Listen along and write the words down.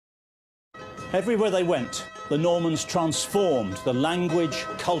Everywhere they went, the Normans transformed the language,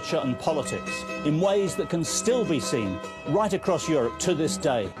 culture and politics in ways that can still be seen right across Europe to this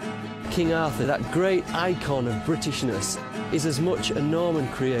day. King Arthur, that great icon of Britishness, is as much a Norman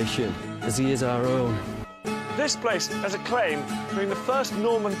creation as he is our own. This place has a claim to being the first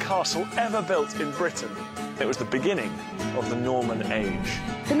Norman castle ever built in Britain. It was the beginning of the Norman Age.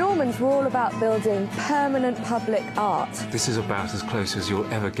 The Normans were all about building permanent public art. This is about as close as you'll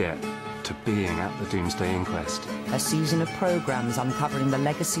ever get to being at the Doomsday Inquest. A season of programmes uncovering the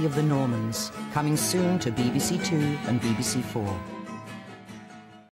legacy of the Normans, coming soon to BBC Two and BBC Four.